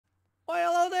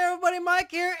Well, hello there, everybody.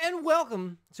 Mike here, and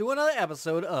welcome to another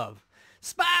episode of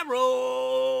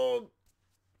Spiral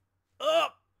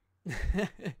Up.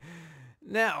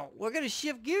 Now, we're going to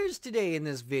shift gears today in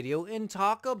this video and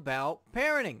talk about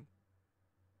parenting.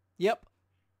 Yep,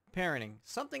 parenting.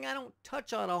 Something I don't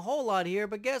touch on a whole lot here,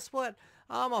 but guess what?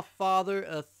 I'm a father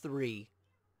of three.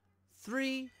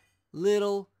 Three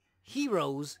little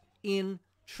heroes in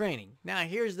training. Now,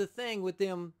 here's the thing with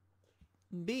them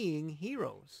being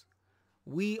heroes.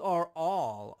 We are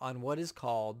all on what is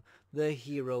called the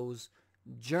hero's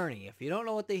journey. If you don't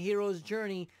know what the hero's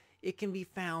journey, it can be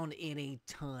found in a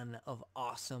ton of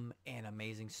awesome and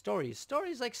amazing stories.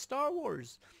 Stories like Star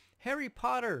Wars, Harry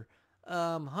Potter,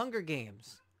 Hunger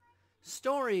Games.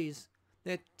 Stories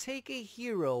that take a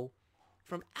hero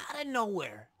from out of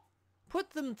nowhere,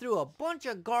 put them through a bunch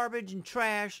of garbage and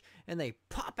trash, and they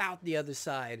pop out the other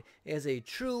side as a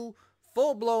true,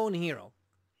 full-blown hero.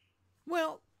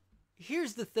 Well,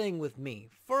 here's the thing with me.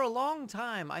 For a long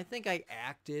time, I think I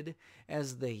acted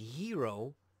as the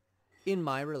hero in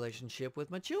my relationship with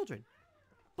my children.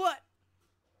 But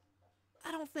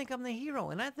I don't think I'm the hero,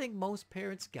 and I think most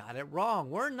parents got it wrong.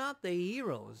 We're not the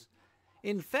heroes.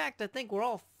 In fact, I think we're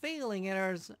all failing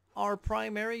at our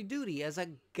primary duty as a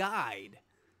guide.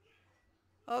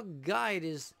 A guide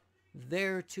is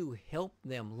there to help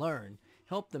them learn,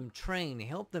 help them train,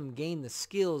 help them gain the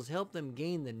skills, help them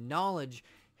gain the knowledge,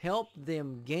 help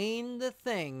them gain the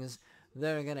things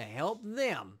that are going to help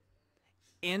them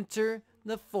enter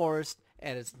the forest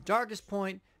at its darkest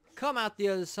point, come out the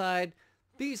other side,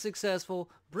 be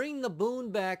successful, bring the boon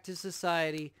back to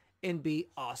society, and be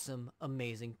awesome,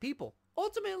 amazing people.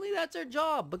 Ultimately, that's our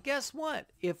job. But guess what?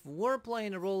 If we're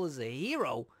playing a role as a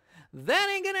hero, that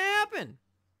ain't going to happen.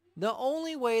 The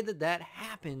only way that that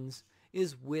happens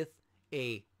is with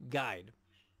a guide.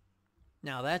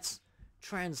 Now, that's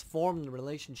transformed the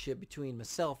relationship between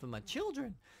myself and my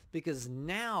children, because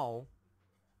now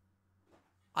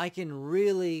I can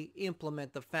really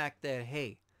implement the fact that,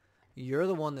 hey, you're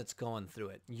the one that's going through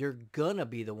it. You're gonna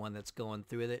be the one that's going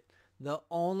through it. The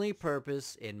only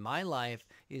purpose in my life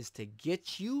is to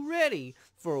get you ready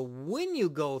for when you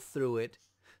go through it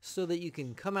so that you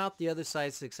can come out the other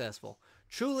side successful.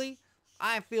 Truly,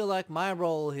 I feel like my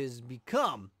role has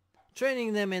become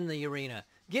training them in the arena,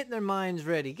 getting their minds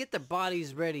ready, get their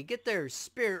bodies ready, get their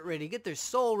spirit ready, get their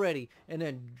soul ready, and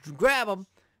then grab them,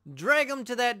 drag them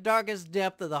to that darkest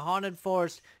depth of the haunted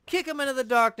forest, kick them into the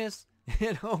darkness,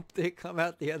 and hope they come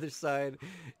out the other side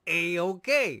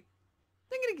A-okay.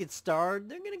 They're going to get starred.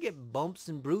 They're going to get bumps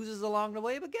and bruises along the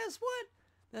way, but guess what?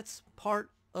 That's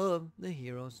part of the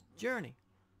hero's journey.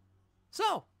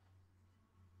 So,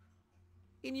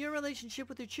 in your relationship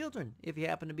with your children, if you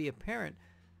happen to be a parent,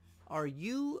 are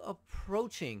you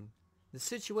approaching the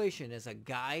situation as a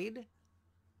guide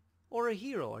or a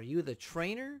hero? Are you the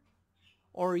trainer,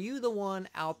 or are you the one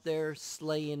out there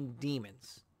slaying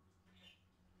demons?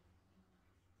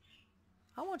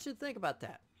 I want you to think about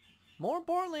that. More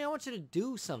importantly, I want you to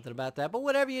do something about that. But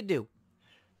whatever you do,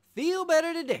 feel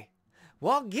better today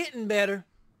while getting better.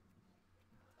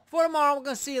 For tomorrow, we're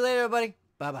going to see you later, everybody.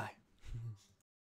 Bye-bye.